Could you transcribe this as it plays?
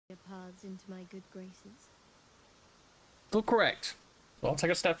paths into my good graces. Still correct. So I'll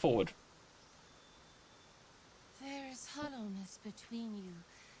take a step forward. There is hollowness between you,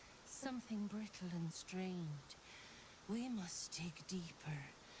 something brittle and strained. We must dig deeper,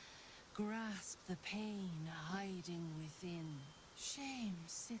 grasp the pain hiding within. Shame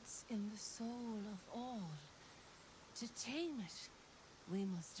sits in the soul of all. To tame it, we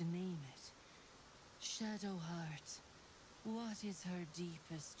must name it. Shadowheart, what is her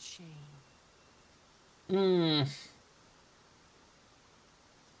deepest shame? I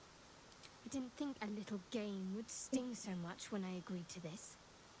didn't think a little game would sting so much when I agreed to this.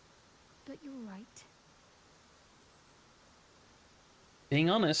 But you're right. Being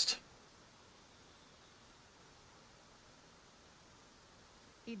honest.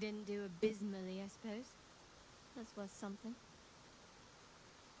 You didn't do abysmally, I suppose. That's worth something.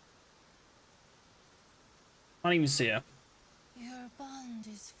 Can't even see her. Your bond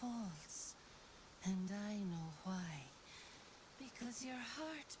is false, and I know why. Because your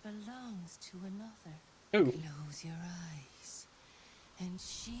heart belongs to another. Ooh. Close your eyes, and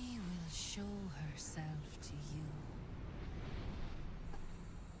she will show herself to you.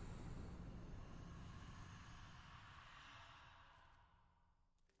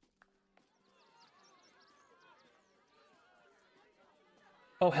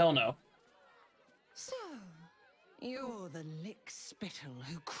 Oh, hell no. So, you're the lick-spittle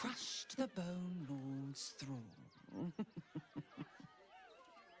who crushed the Bone Lord's thrall. Oh,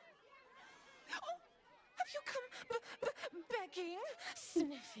 have you come begging,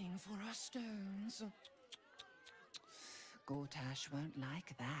 sniffing for our stones? Gortash won't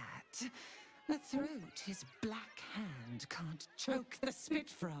like that. A throat his black hand can't choke the spit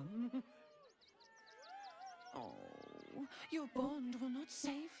from. Oh, your bond will not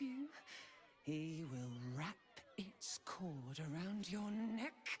save you. He will wrap its cord around your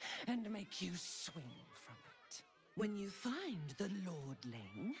neck and make you swing from it. When you find the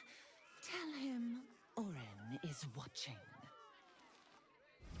lordling, tell him Oren is watching.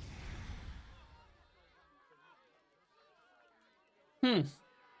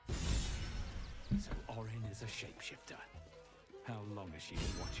 So Oren is a shapeshifter. How long has she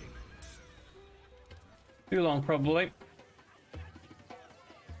been watching? Too long, probably.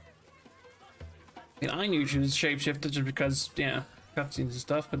 I mean, I knew she was a shapeshifter just because, yeah, cutscenes and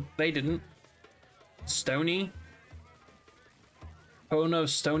stuff, but they didn't. Stony? Oh no,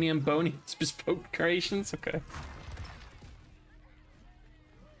 Stony and Bony. It's bespoke creations? Okay.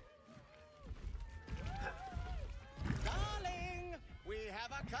 Darling, we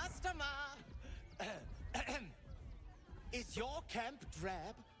have a customer. Is your camp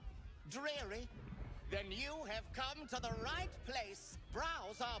drab? Dreary? Then you have come to the right place.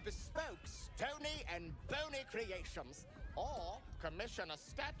 Browse our bespoke Stony and Bony creations. Or commission a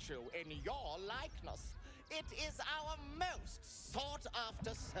statue in your likeness. It is our most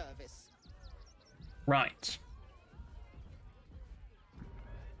sought-after service. Right.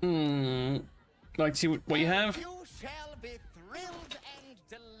 Like to see what you have? You shall be thrilled and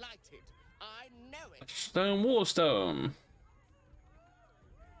delighted. I know it. Stone Warstone.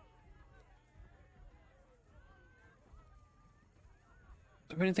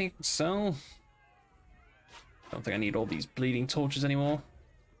 Do I have anything I can sell? Don't think I need all these bleeding torches anymore.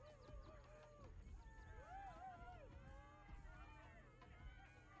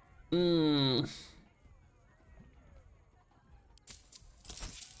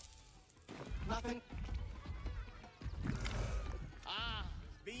 Nothing. Ah,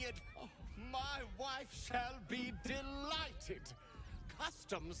 oh, my wife shall be delighted.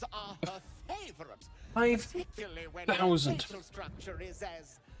 Customs are her favorite. 5,000. Facial structure is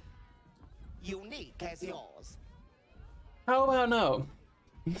as unique as yours. How about no?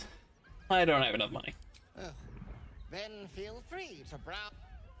 I don't have enough money. Then feel free to browse.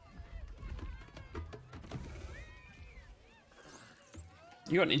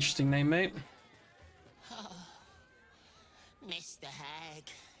 You got an interesting name, mate. Mr. Hag.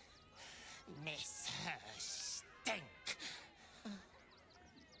 Miss her stink.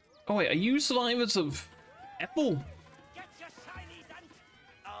 Oh wait, are you survivors of Ethel? Get your shinies and...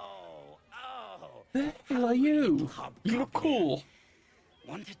 Oh. The hell are you? You look cool.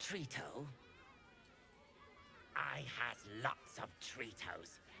 Want a Trito? I has lots of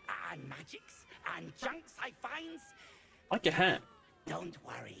Tritos. And magics and junks I finds. Like your hat. Don't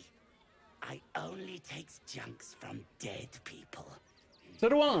worry. I only takes junks from dead people. So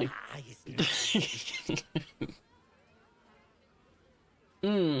do I.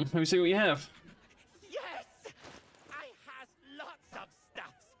 Let me see what you have. Yes! I has lots of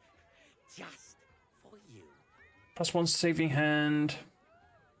stuffs. Just for you. +1 saving hand.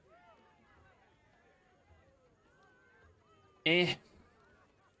 Eh.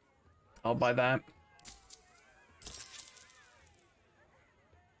 I'll buy that.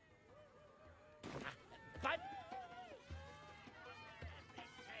 But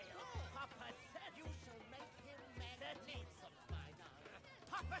Papa said you shall make him merry.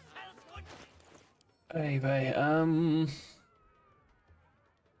 Papa sells good. Hey, hey,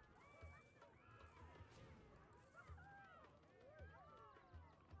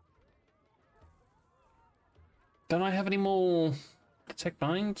 don't I have any more tech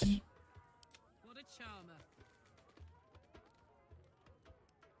binds? What a charmer.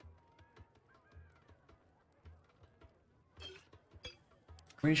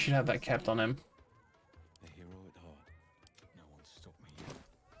 We should have that kept on him. A hero at heart. No one stop me yet.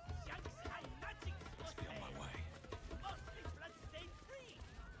 Yanks and magic. Let's be on my way. Mostly bloodstained free.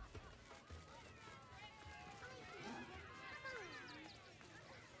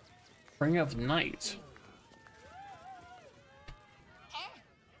 Ring of Night.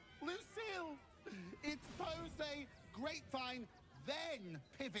 Lucille! It's Pose, Grapevine, then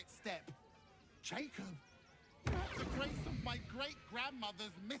Pivot Step. Jacob, you have the grace of my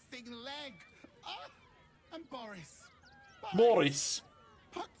great-grandmother's missing leg. And Boris. Boris.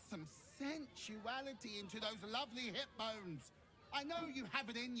 Put some sensuality into those lovely hip bones. I know you have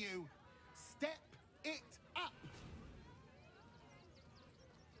it in you. Step it up.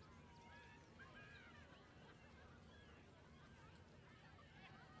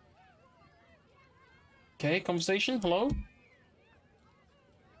 Okay, conversation. Hello.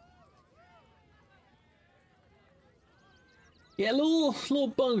 Yeah, little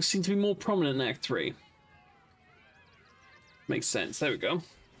bugs seem to be more prominent in Act 3. Makes sense. There we go.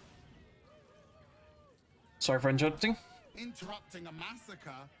 Sorry for interrupting. Interrupting a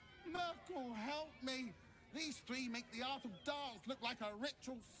massacre? Merkel, help me! These three make the art of dance look like a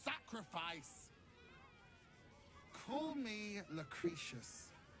ritual sacrifice. Call me Lucretius,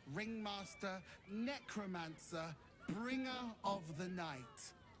 ringmaster, necromancer, bringer of the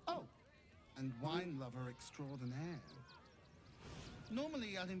night. Oh, and wine lover extraordinaire.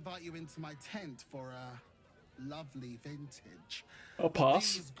 Normally, I'd invite you into my tent for a lovely vintage. I'll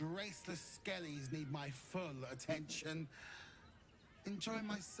pass. These graceless skellies need my full attention. Enjoy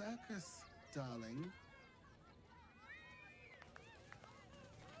my circus, darling.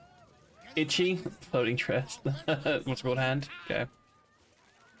 Itchy. Floating chest. What's it called? Hand. Okay.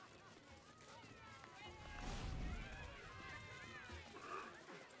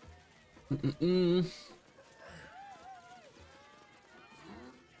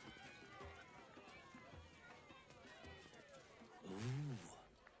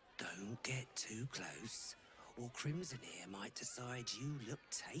 Don't get too close, or Crimson here might decide you look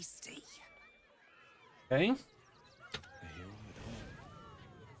tasty. Okay. A hero at heart.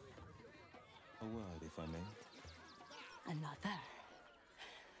 A word, if I may. Another.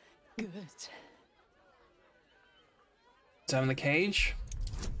 Good. Down in the cage.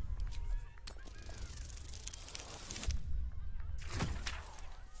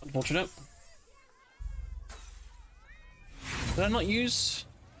 Unfortunate. Did I not use?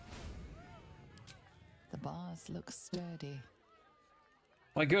 The bars look sturdy.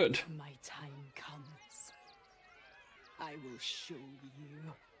 Why good? My time comes. I will show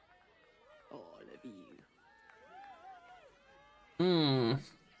you. All of you.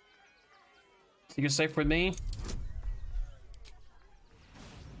 You can safe with me.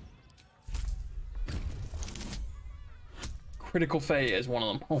 Critical failure is one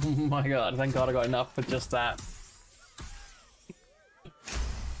of them. Oh my god, thank god I got enough for just that.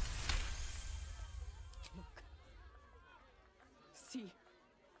 Look. See.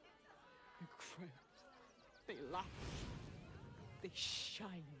 The crows. They laugh. They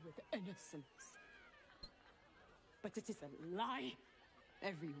shine with innocence. But it is a lie.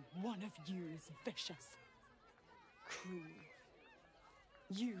 Every one of you is vicious. Cruel.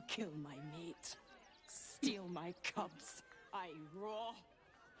 You kill my mate. Steal my cubs. I roar.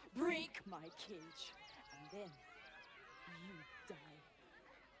 Break my cage. And then you die.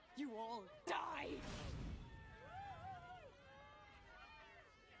 You all die.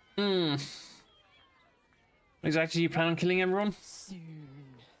 Exactly, you plan on killing everyone? Soon.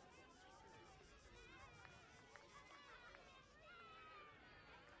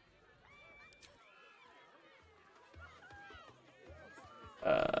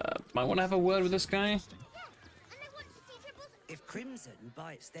 Might want to have a word with this guy. If Crimson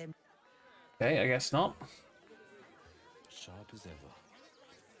bites them, Okay, I guess not. Sharp as ever.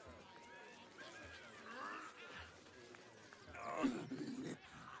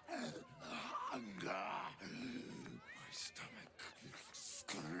 Hunger. My stomach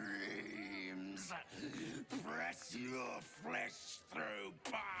screams. Press your flesh through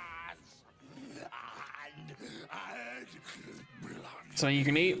bars and blood. Something you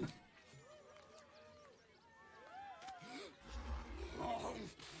can eat.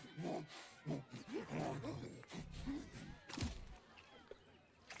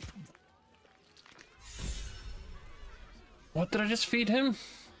 What did I just feed him?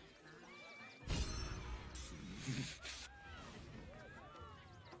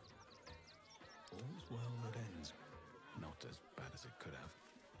 All's well that ends. Not as bad as it could have.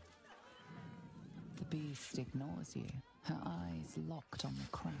 The beast ignores you, her eyes locked on the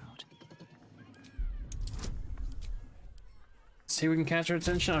crowd. See if we can catch her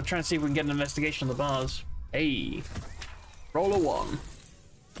attention. I'm trying to see if we can get an investigation of the bars. Hey, roll a 1.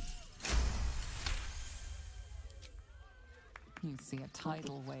 You see a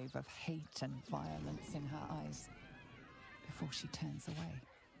tidal wave of hate and violence in her eyes. Before she turns away,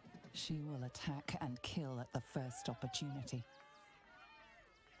 she will attack and kill at the first opportunity.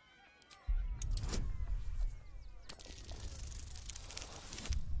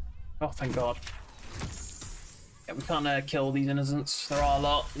 Oh, thank God. Yeah, we can't kill these innocents. There are a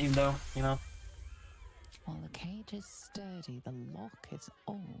lot, even though, you know. While the cage is sturdy, the lock is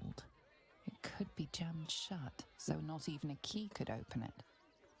old. It could be jammed shut, so not even a key could open it.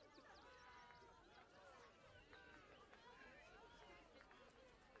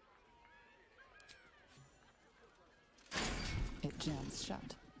 It jams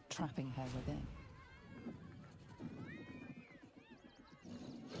shut, trapping her within.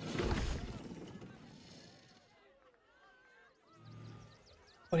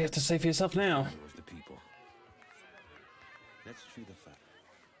 What do you have to say for yourself now? Yours the people. Let's chew the fat.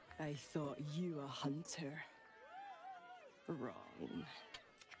 I thought you a hunter. Wrong.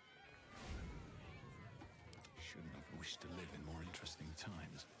 Shouldn't have wished to live in more interesting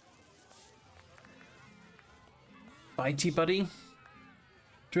times. Bitey buddy?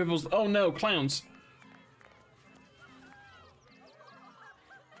 Dribbles. Oh no, clowns.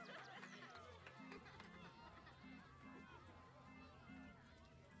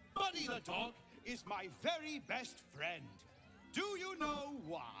 Buddy the dog is my very best friend. Do you know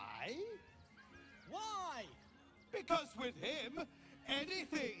why? Why? Because with him,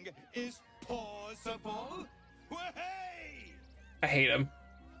 anything is possible. Hey! I hate him.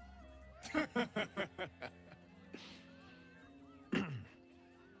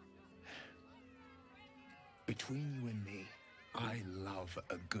 Between you and me, I love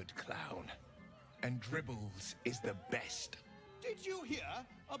a good clown. And Dribbles is the best. Did you hear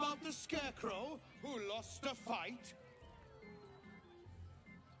about the scarecrow who lost a fight?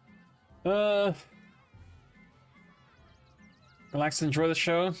 Relax and enjoy the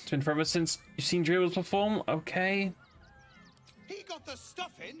show. It's been forever since you've seen Dribbles perform. Okay. He got the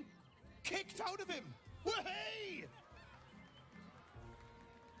stuffing kicked out of him. Hey!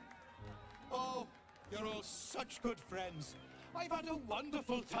 Oh, you're all such good friends. I've had a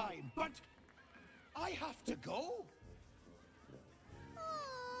wonderful time, but I have to go.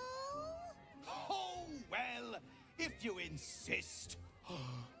 Oh, well, if you insist.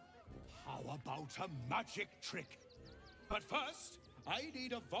 How about a magic trick? But first, I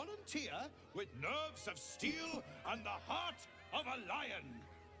need a volunteer with nerves of steel and the heart of a lion.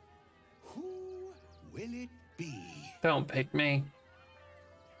 Who will it be? Don't pick me.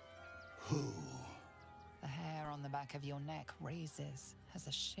 Who? The hair on the back of your neck raises as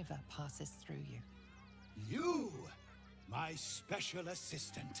a shiver passes through you. You, my special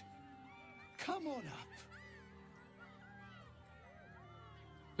assistant. Come on up.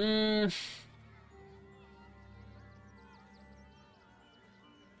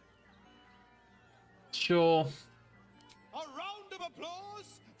 Sure. A round of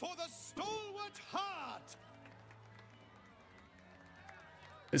applause for the stalwart heart.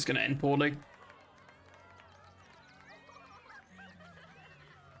 It's gonna end poorly.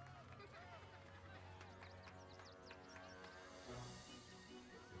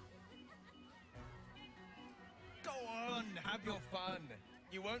 Go on, have your fun.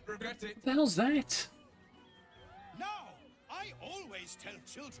 You won't regret it. What the hell's that? Now, I always tell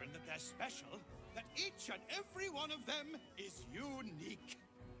children that they're special, that each and every one of them is unique.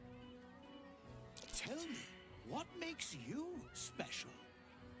 Tell me, what makes you special?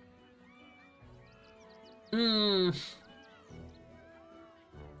 Boring!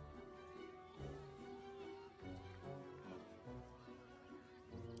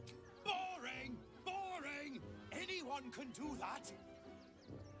 Boring! Anyone can do that.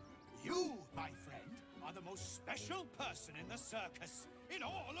 You, my friend, are the most special person in the circus, in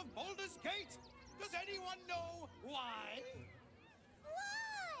all of Baldur's Gate. Does anyone know why?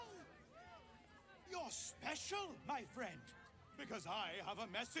 Why? You're special, my friend, because I have a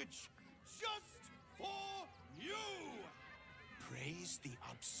message just for you. Praise the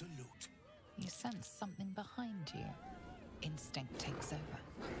Absolute. You sense something behind you. Instinct takes over.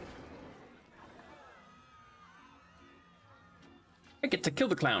 I get to kill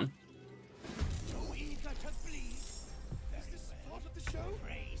the clown. So eager to please. Is this part of the show?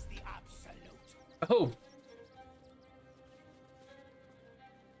 Praise the Absolute. Oh.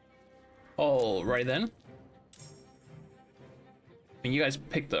 All right then. And you guys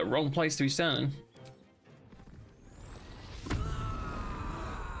picked the wrong place to be standing.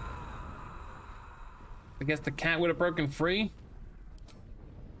 I guess the cat would have broken free.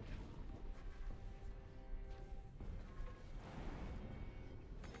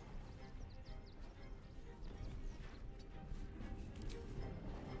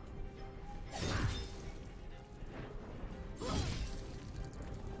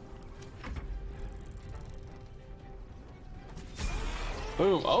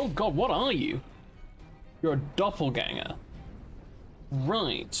 Boom. Oh god, what are you? You're a doppelganger.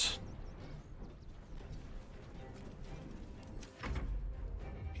 Right.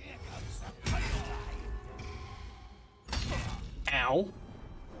 Ow.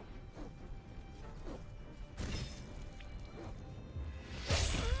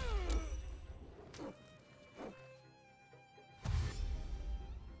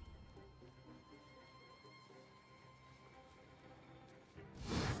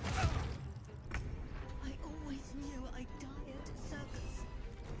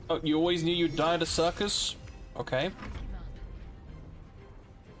 Oh, you always knew you'd die at a circus? Okay.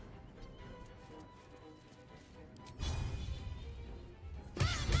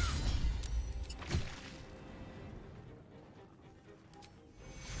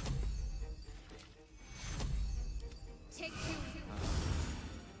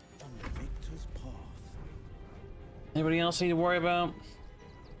 Anybody else need to worry about?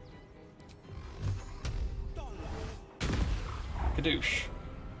 Kadoosh.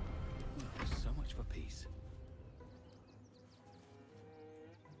 So much for peace.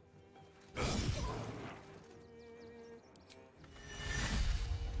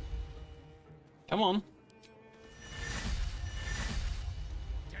 Come on.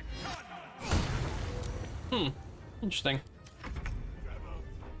 Interesting.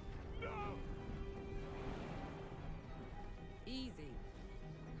 Easy.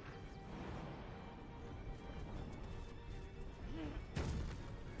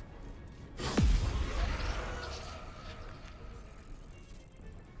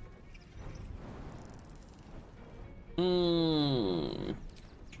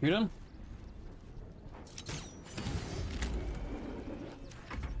 Shoot him.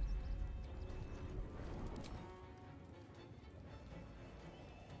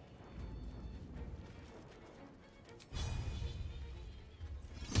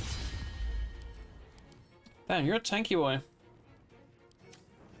 Damn, you're a tanky boy.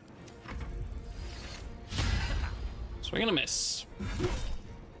 Swing and a miss.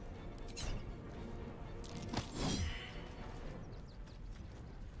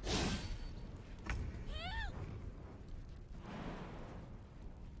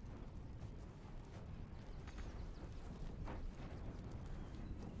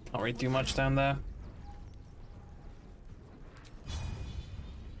 Can't really do much down there.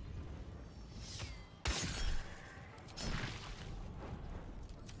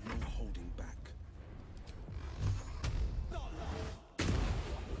 No holding back. Blood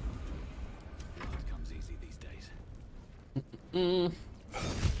comes easy these days.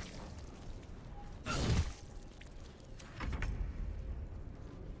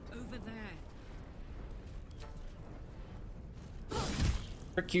 Over there.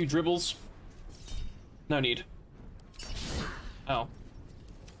 Frick you, dribbles. No need. Oh.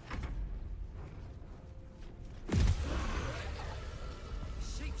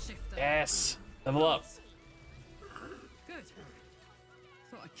 Shapeshifter. Yes. Level up. Good.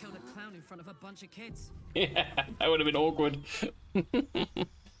 Thought I killed a clown in front of a bunch of kids. Yeah, that would have been awkward.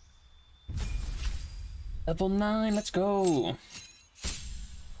 Level 9, let's go.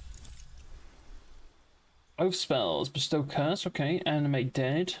 Oath spells, bestow curse, okay. Animate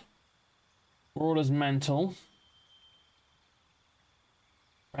dead. Marauders mantle.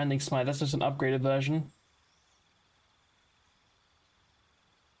 Branding smite, that's just an upgraded version.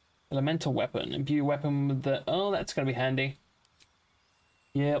 Elemental weapon, imbue weapon with the, oh, that's gonna be handy.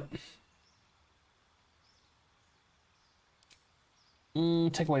 Yep.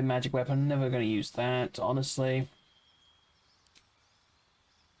 Take away magic weapon, never gonna use that, honestly.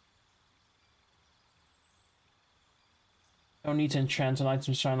 I don't need to enchant an item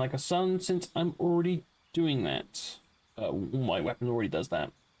to shine like a sun since I'm already doing that. My weapon already does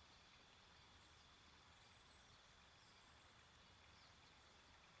that.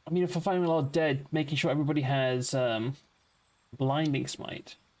 I mean, if I'm fighting a lot of dead, making sure everybody has blinding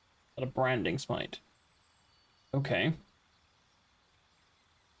smite, not a branding smite. Okay.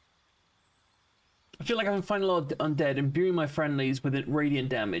 I feel like if I'm fighting a lot of undead, imbuing my friendlies with radiant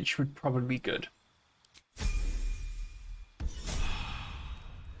damage would probably be good.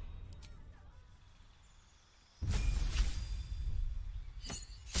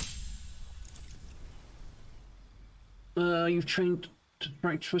 You've trained to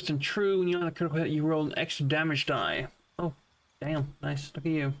strike twist and true. When you're on a critical hit, you roll an extra damage die. Oh, damn. Nice. Look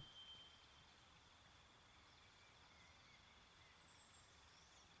at you.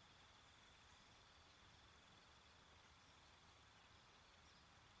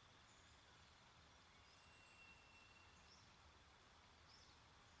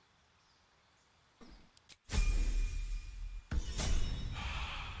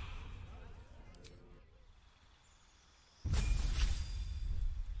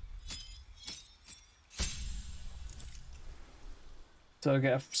 So I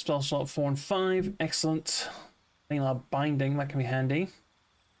get a spell slot 4 and 5. Excellent. Binding, that can be handy.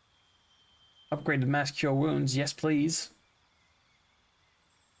 Upgraded mass cure wounds, yes please.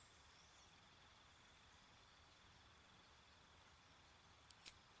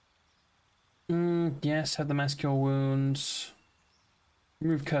 Yes, have the mass cure wounds.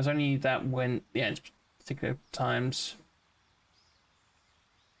 Remove curse, I only need that when, yeah, it's particular times.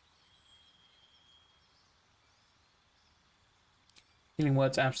 Healing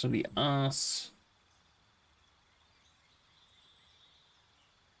words absolutely arse.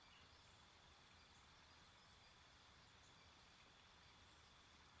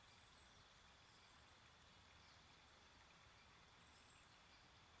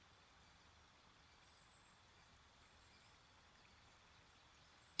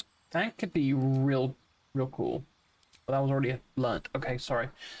 That could be real cool. But that was already learnt. Okay, sorry.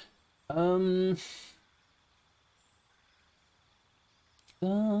 On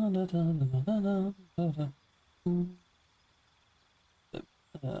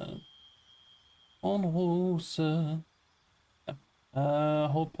horse.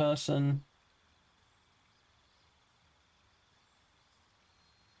 Hold person.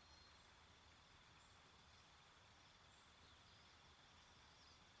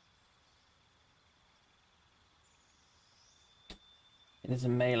 It is a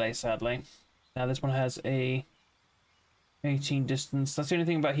melee, sadly. Now this one has a 18 distance. That's the only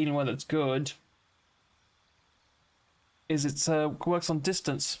thing about healing word that's good. Is it works on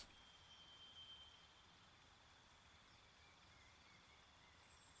distance.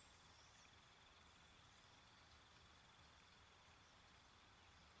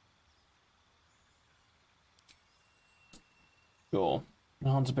 Sure.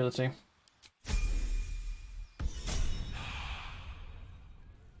 Enhance ability.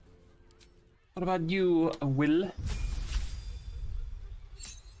 What about you, Will?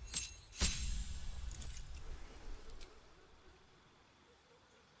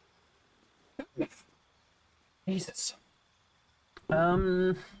 Jesus.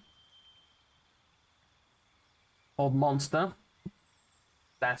 Old monster.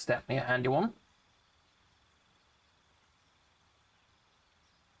 That's definitely a handy one.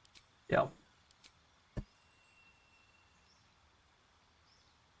 Yep.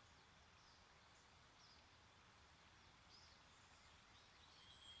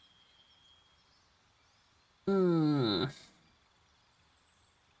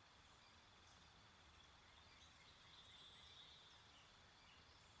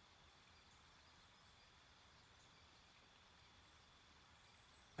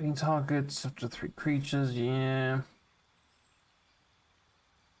 Being targets up to 3 creatures, yeah.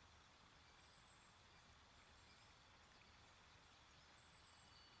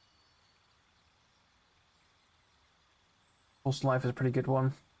 Pulse life is a pretty good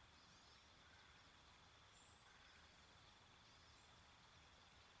one.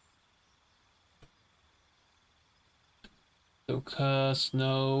 No curse,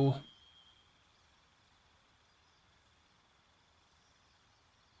 no.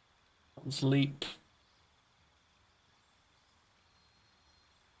 Sleep.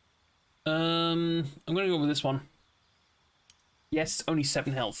 I'm gonna go with this one. Yes, only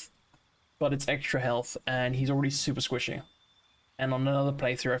 7 health, but it's extra health, and he's already super squishy. And on another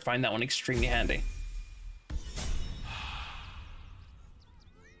playthrough, I find that one extremely handy.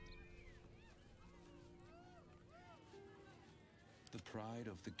 The pride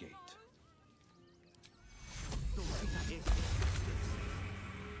of the gate.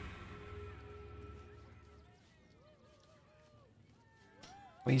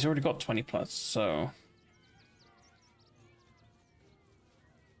 Well, he's already got 20 plus, so...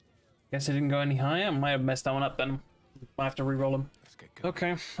 Guess it didn't go any higher. Might have messed that one up then. Might have to re-roll him. Let's get going.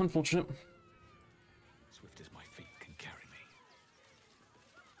 Okay, unfortunate. Swift as my feet can carry me.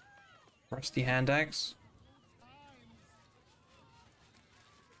 Rusty hand axe.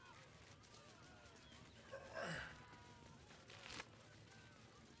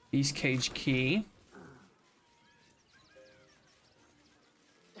 Beast cage key.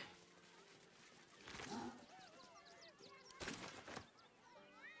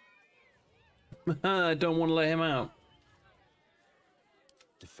 I don't want to let him out.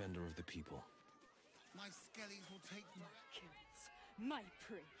 Defender of the people. My skellies will take my Kills my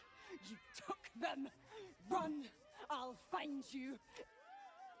prey. You took them. Run! I'll find you.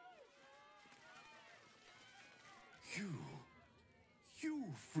 You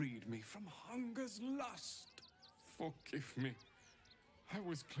freed me from hunger's lust. Forgive me. I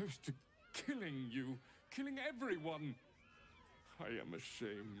was close to killing you, killing everyone. I am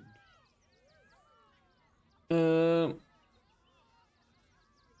ashamed.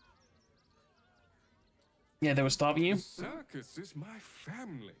 Yeah, they were starving you. The circus is my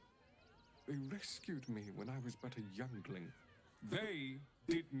family. They rescued me when I was but a youngling. They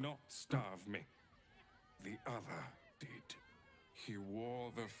did not starve me. The other did. He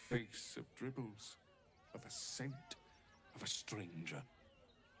wore the face of Dribbles, or the scent of a stranger.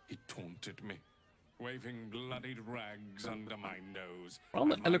 He taunted me, waving bloodied rags under my nose.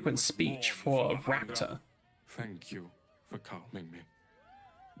 Rather and I eloquent was speech mournful for a hunger. raptor. Thank you for calming me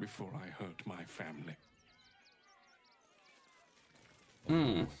before I hurt my family.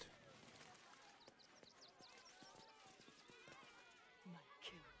 Hmm. My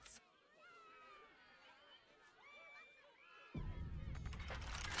kills.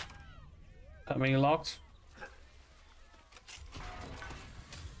 Coming locked.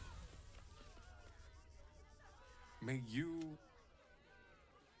 May you...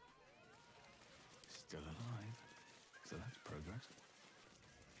 Still alive. So that's progress.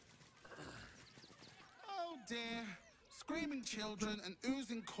 Oh dear. Screaming children, an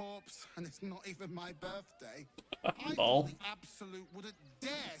oozing corpse, and it's not even my birthday. I thought the Absolute wouldn't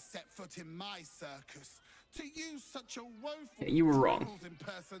dare set foot in my circus. To use such a woeful Yeah, you were wrong. Dribbles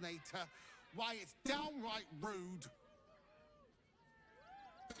impersonator, why, it's downright rude.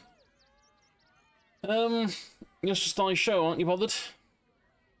 You're just on a show, aren't you bothered?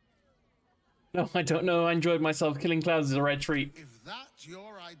 No, I don't know. I enjoyed myself. Killing clouds is a rare treat. If that's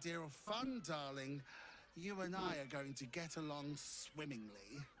your idea of fun, darling, you and I are going to get along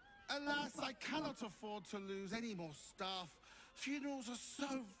swimmingly. Alas, I cannot afford to lose any more staff. Funerals are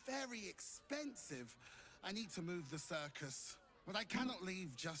so very expensive. I need to move the circus, but I cannot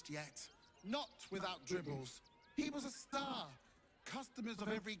leave just yet. Not without Dribbles. He was a star. Customers of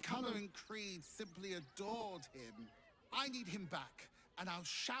every color and creed simply adored him. I need him back, and I'll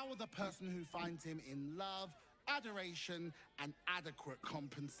shower the person who finds him in love, adoration, and adequate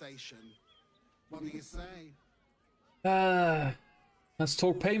compensation. What do you say? Let's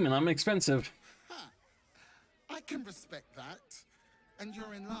talk payment. I'm expensive. Huh. I can respect that. And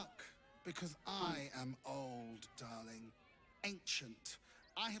you're in luck, because I am old, darling. Ancient.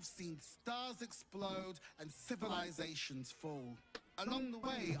 I have seen stars explode and civilizations fall. Along the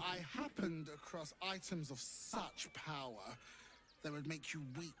way, I happened across items of such power that would make you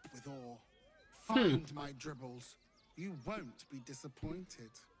weep with awe. Find my Dribbles. You won't be disappointed.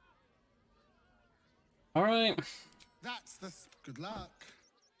 Alright. That's the... Good luck.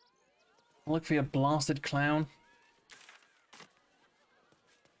 I'll look for your blasted clown.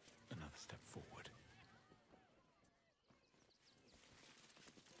 Another step forward.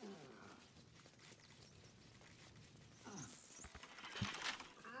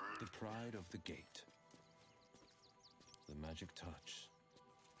 The pride of the gate. The magic touch.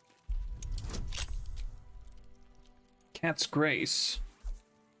 Cat's Grace.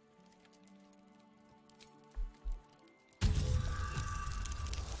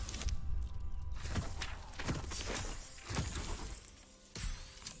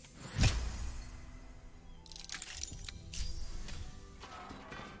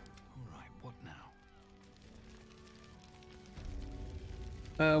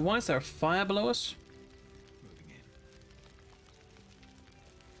 Why is there a fire below us? Moving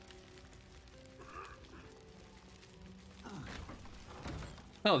in.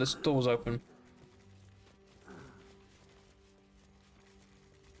 Oh, this door's open.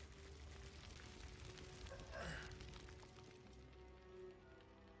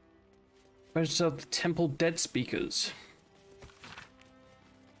 Register of the Temple Dead Speakers.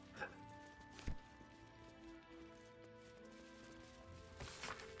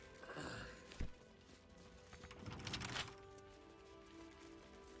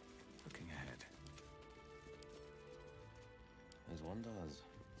 one does.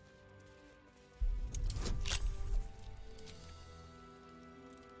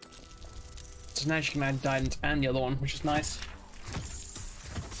 So now she can add guidance and the other one, which is nice.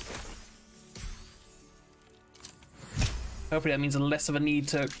 Hopefully that means less of a need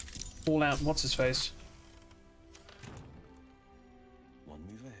to call out what's his face. One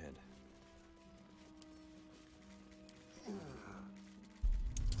move ahead.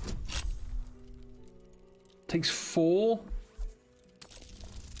 Takes 4.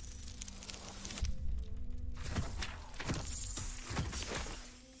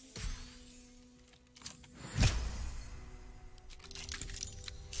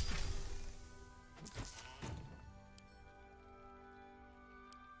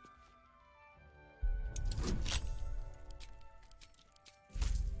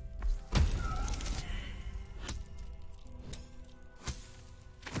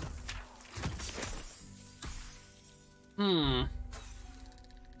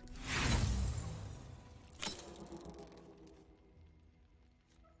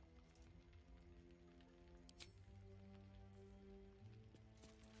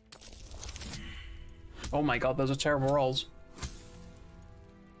 Oh my god, those are terrible rolls.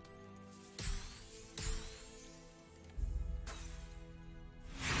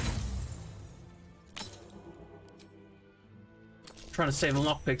 Trying to save the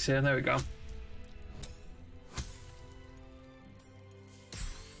lockpicks here, there we go.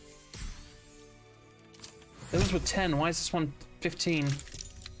 Those were 10, why is this one 15?